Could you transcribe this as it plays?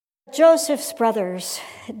Joseph's brothers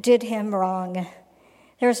did him wrong.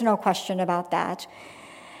 There's no question about that.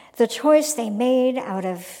 The choice they made out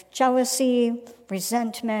of jealousy,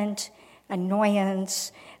 resentment,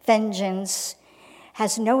 annoyance, vengeance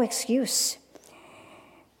has no excuse.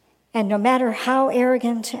 And no matter how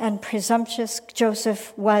arrogant and presumptuous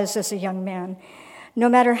Joseph was as a young man, no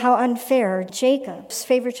matter how unfair Jacob's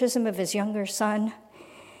favoritism of his younger son,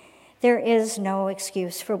 there is no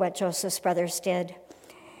excuse for what Joseph's brothers did.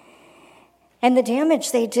 And the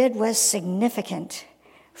damage they did was significant.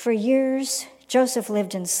 For years, Joseph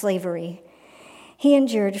lived in slavery. He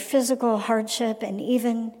endured physical hardship and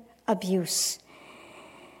even abuse.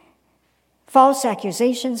 False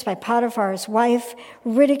accusations by Potiphar's wife,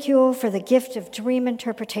 ridicule for the gift of dream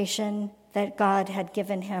interpretation that God had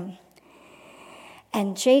given him.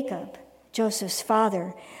 And Jacob, Joseph's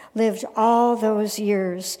father, lived all those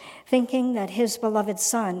years thinking that his beloved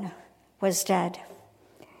son was dead.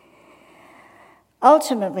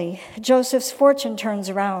 Ultimately, Joseph's fortune turns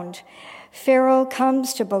around. Pharaoh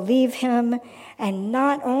comes to believe him and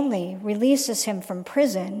not only releases him from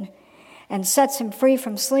prison and sets him free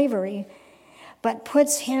from slavery, but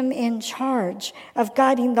puts him in charge of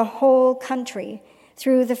guiding the whole country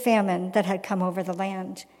through the famine that had come over the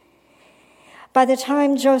land. By the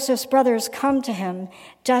time Joseph's brothers come to him,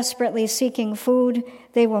 desperately seeking food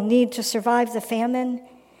they will need to survive the famine,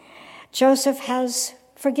 Joseph has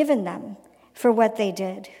forgiven them for what they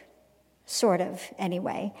did, sort of,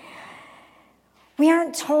 anyway. We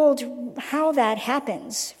aren't told how that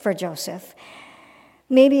happens for Joseph.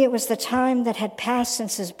 Maybe it was the time that had passed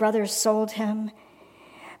since his brothers sold him.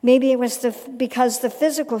 Maybe it was because the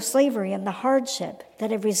physical slavery and the hardship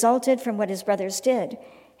that had resulted from what his brothers did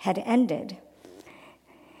had ended.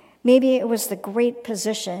 Maybe it was the great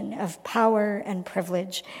position of power and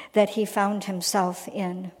privilege that he found himself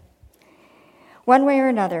in. One way or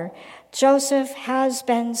another, Joseph has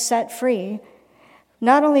been set free,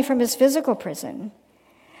 not only from his physical prison,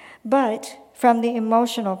 but from the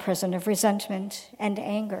emotional prison of resentment and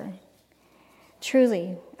anger.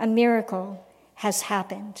 Truly, a miracle has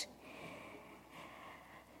happened.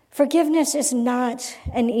 Forgiveness is not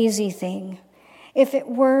an easy thing. If it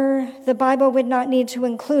were, the Bible would not need to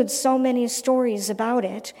include so many stories about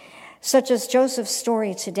it, such as Joseph's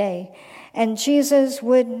story today, and Jesus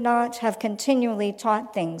would not have continually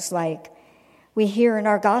taught things like we hear in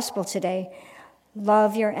our gospel today,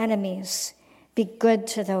 love your enemies, be good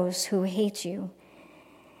to those who hate you.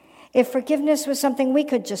 If forgiveness was something we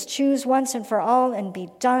could just choose once and for all and be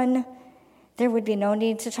done, there would be no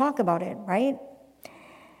need to talk about it, right?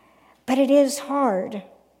 But it is hard,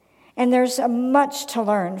 and there's much to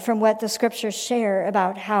learn from what the scriptures share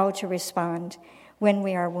about how to respond when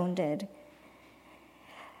we are wounded.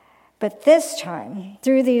 But this time,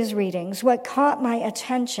 through these readings, what caught my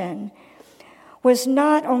attention was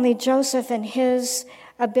not only Joseph and his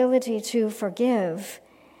ability to forgive,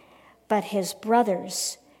 but his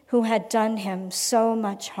brothers who had done him so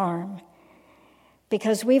much harm.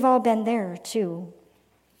 Because we've all been there too.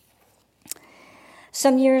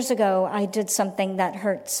 Some years ago, I did something that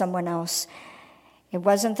hurt someone else. It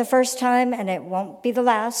wasn't the first time, and it won't be the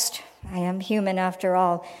last. I am human after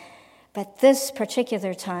all. But this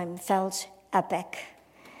particular time felt epic.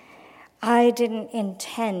 I didn't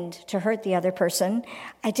intend to hurt the other person.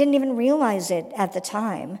 I didn't even realize it at the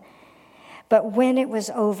time. But when it was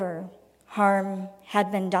over, harm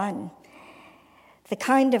had been done. The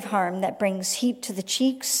kind of harm that brings heat to the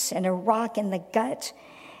cheeks and a rock in the gut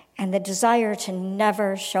and the desire to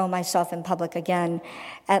never show myself in public again,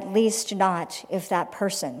 at least not if that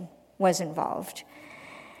person was involved.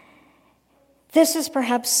 This is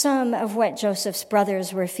perhaps some of what Joseph's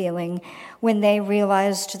brothers were feeling when they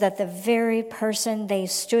realized that the very person they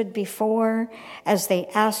stood before as they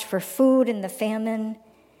asked for food in the famine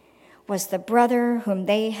was the brother whom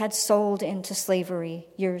they had sold into slavery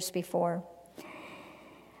years before.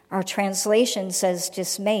 Our translation says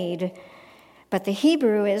dismayed, but the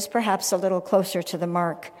Hebrew is perhaps a little closer to the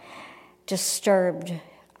mark. Disturbed,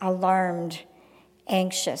 alarmed,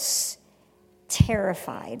 anxious,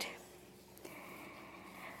 terrified.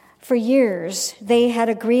 For years, they had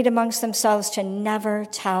agreed amongst themselves to never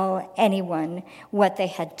tell anyone what they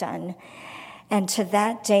had done. And to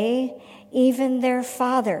that day, even their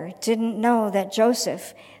father didn't know that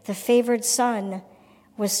Joseph, the favored son,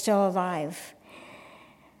 was still alive.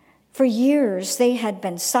 For years, they had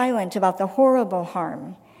been silent about the horrible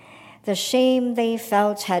harm. The shame they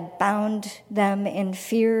felt had bound them in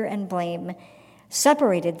fear and blame,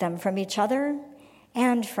 separated them from each other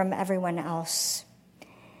and from everyone else.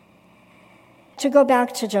 To go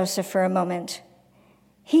back to Joseph for a moment,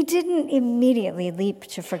 he didn't immediately leap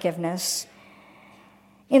to forgiveness.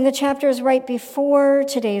 In the chapters right before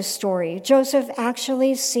today's story, Joseph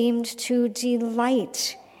actually seemed to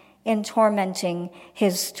delight in tormenting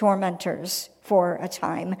his tormentors for a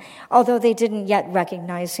time, although they didn't yet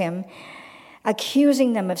recognize him,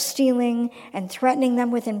 accusing them of stealing and threatening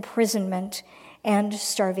them with imprisonment and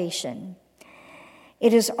starvation.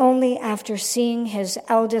 It is only after seeing his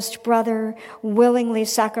eldest brother willingly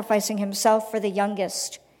sacrificing himself for the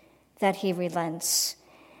youngest that he relents.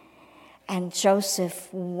 And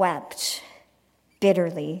Joseph wept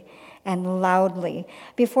bitterly and loudly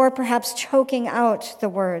before perhaps choking out the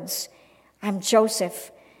words, "I'm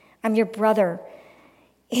Joseph, I'm your brother.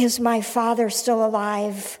 Is my father still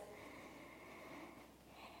alive?"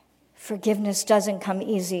 Forgiveness doesn't come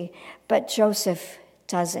easy, but Joseph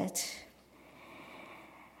does it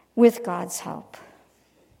with God's help.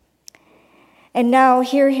 And now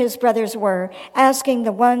here his brothers were, asking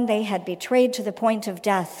the one they had betrayed to the point of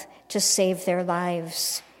death to save their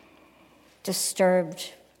lives.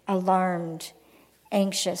 Disturbed, alarmed,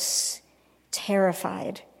 anxious,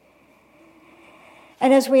 terrified.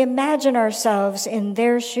 And as we imagine ourselves in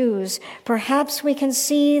their shoes, perhaps we can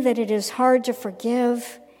see that it is hard to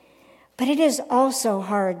forgive, but it is also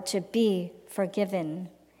hard to be forgiven.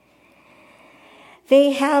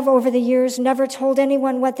 They have, over the years, never told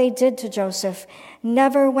anyone what they did to Joseph,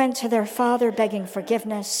 never went to their father begging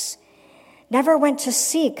forgiveness, never went to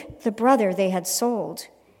seek the brother they had sold.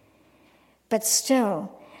 But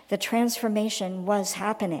still, the transformation was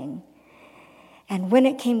happening. And when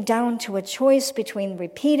it came down to a choice between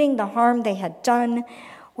repeating the harm they had done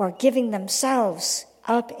or giving themselves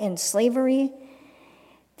up in slavery,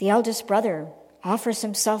 the eldest brother offers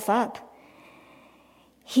himself up.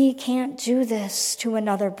 He can't do this to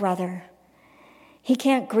another brother. He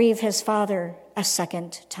can't grieve his father a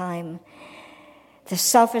second time. The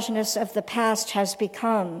selfishness of the past has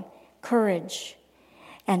become courage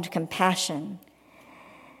and compassion.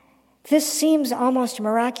 This seems almost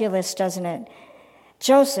miraculous, doesn't it?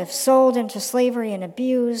 Joseph, sold into slavery and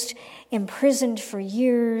abused, imprisoned for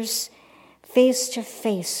years, face to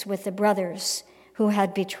face with the brothers who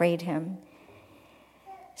had betrayed him.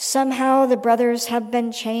 Somehow the brothers have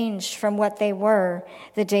been changed from what they were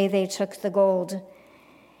the day they took the gold.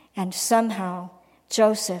 And somehow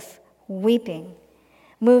Joseph, weeping,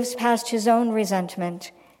 moves past his own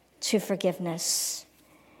resentment to forgiveness.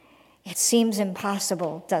 It seems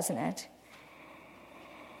impossible, doesn't it?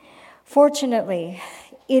 Fortunately,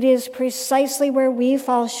 it is precisely where we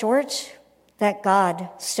fall short that God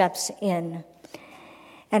steps in.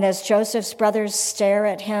 And as Joseph's brothers stare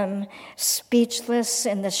at him, speechless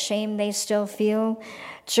in the shame they still feel,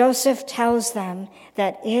 Joseph tells them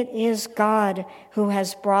that it is God who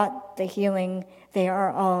has brought the healing they are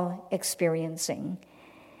all experiencing.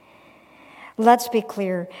 Let's be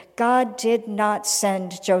clear, God did not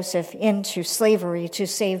send Joseph into slavery to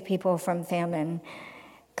save people from famine.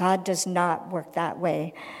 God does not work that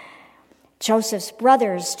way. Joseph's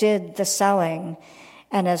brothers did the selling.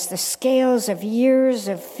 And as the scales of years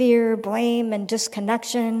of fear, blame, and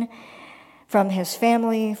disconnection from his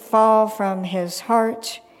family fall from his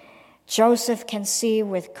heart, Joseph can see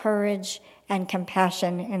with courage and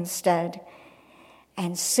compassion instead,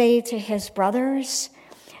 and say to his brothers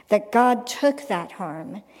that God took that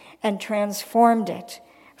harm and transformed it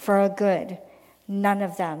for a good none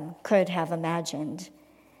of them could have imagined.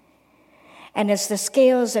 And as the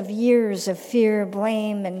scales of years of fear,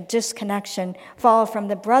 blame, and disconnection fall from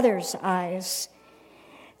the brothers' eyes,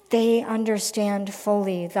 they understand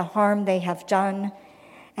fully the harm they have done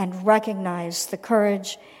and recognize the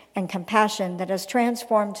courage and compassion that has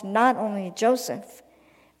transformed not only Joseph,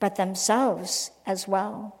 but themselves as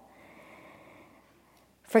well.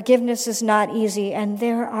 Forgiveness is not easy, and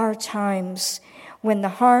there are times when the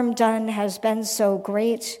harm done has been so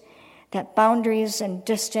great that boundaries and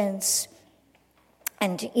distance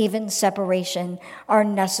and even separation are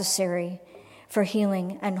necessary for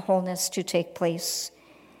healing and wholeness to take place.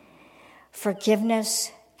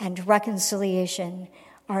 Forgiveness and reconciliation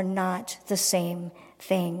are not the same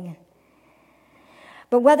thing.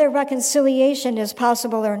 But whether reconciliation is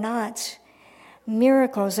possible or not,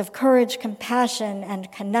 miracles of courage, compassion,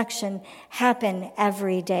 and connection happen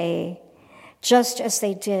every day, just as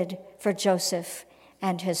they did for Joseph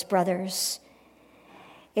and his brothers.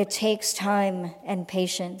 It takes time and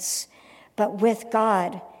patience, but with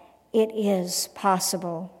God, it is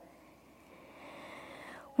possible.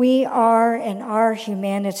 We are, in our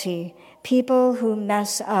humanity, people who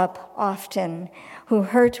mess up often, who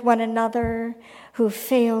hurt one another, who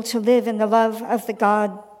fail to live in the love of the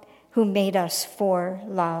God who made us for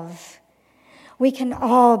love. We can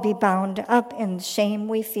all be bound up in shame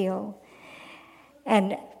we feel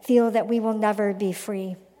and feel that we will never be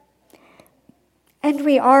free. And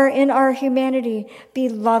we are, in our humanity,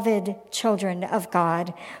 beloved children of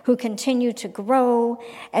God who continue to grow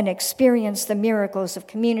and experience the miracles of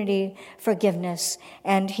community, forgiveness,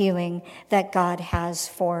 and healing that God has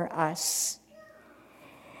for us.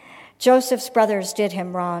 Joseph's brothers did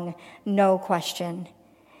him wrong, no question.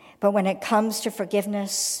 But when it comes to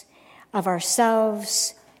forgiveness of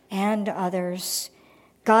ourselves and others,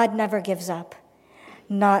 God never gives up,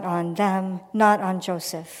 not on them, not on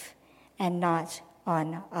Joseph, and not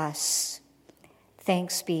on us.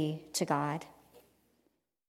 Thanks be to God.